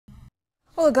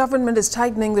Well, the government is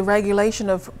tightening the regulation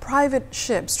of private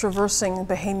ships traversing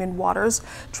Bahamian waters.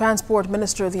 Transport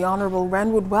Minister the Honourable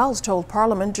Renwood Wells told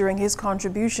Parliament during his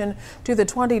contribution to the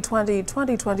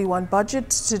 2020-2021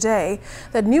 budget today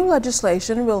that new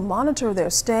legislation will monitor their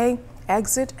stay,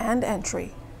 exit and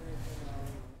entry.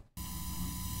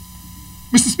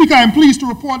 Mr. Speaker, I am pleased to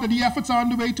report that the efforts are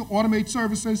underway to automate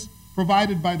services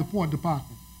provided by the Port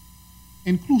Department,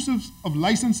 inclusive of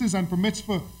licenses and permits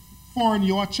for foreign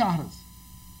yacht charters.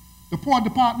 The Port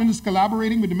Department is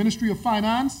collaborating with the Ministry of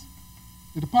Finance,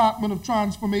 the Department of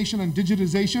Transformation and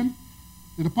Digitization,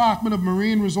 the Department of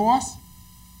Marine Resource,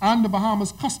 and the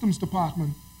Bahamas Customs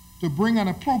Department to bring an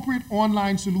appropriate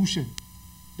online solution,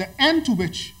 the end to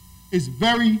which is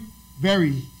very,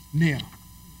 very near.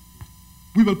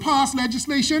 We will pass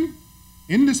legislation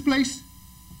in this place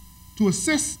to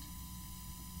insist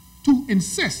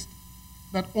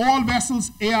that all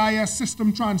vessels' AIS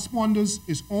system transponders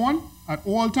is on at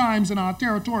all times in our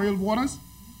territorial waters,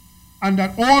 and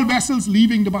that all vessels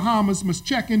leaving the Bahamas must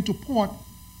check into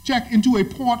a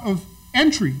port of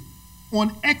entry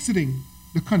on exiting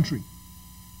the country.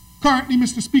 Currently,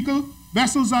 Mr. Speaker,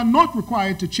 vessels are not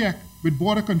required to check with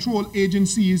border control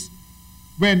agencies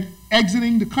when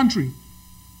exiting the country.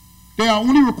 They are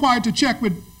only required to check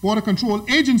with border control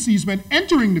agencies when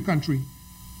entering the country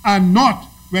and not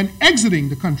when exiting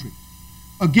the country.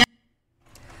 Again.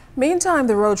 Meantime,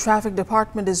 the Road Traffic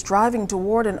Department is driving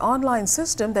toward an online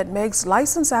system that makes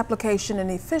license application an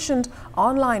efficient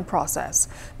online process.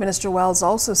 Minister Wells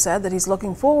also said that he's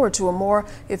looking forward to a more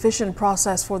efficient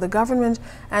process for the government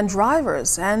and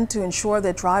drivers, and to ensure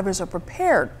that drivers are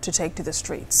prepared to take to the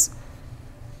streets.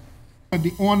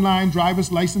 The online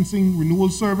driver's licensing renewal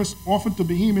service offered to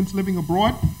Bahamians living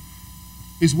abroad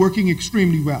is working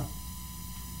extremely well.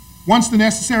 Once the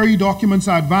necessary documents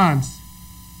are advanced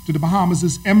to the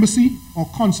Bahamas' embassy or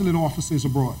consulate offices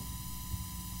abroad.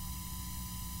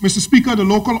 Mr. Speaker, the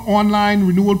local online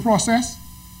renewal process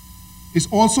is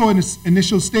also in its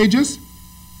initial stages,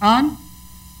 and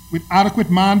with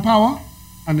adequate manpower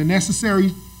and the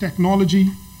necessary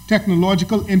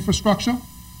technological infrastructure,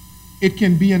 it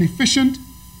can be an efficient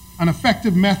and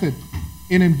effective method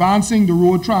in advancing the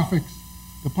road traffic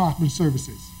department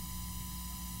services.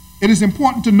 It is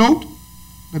important to note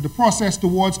that the process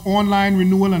towards online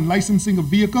renewal and licensing of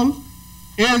vehicles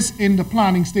is in the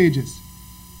planning stages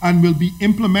and will be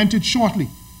implemented shortly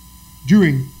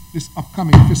during this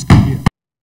upcoming fiscal year.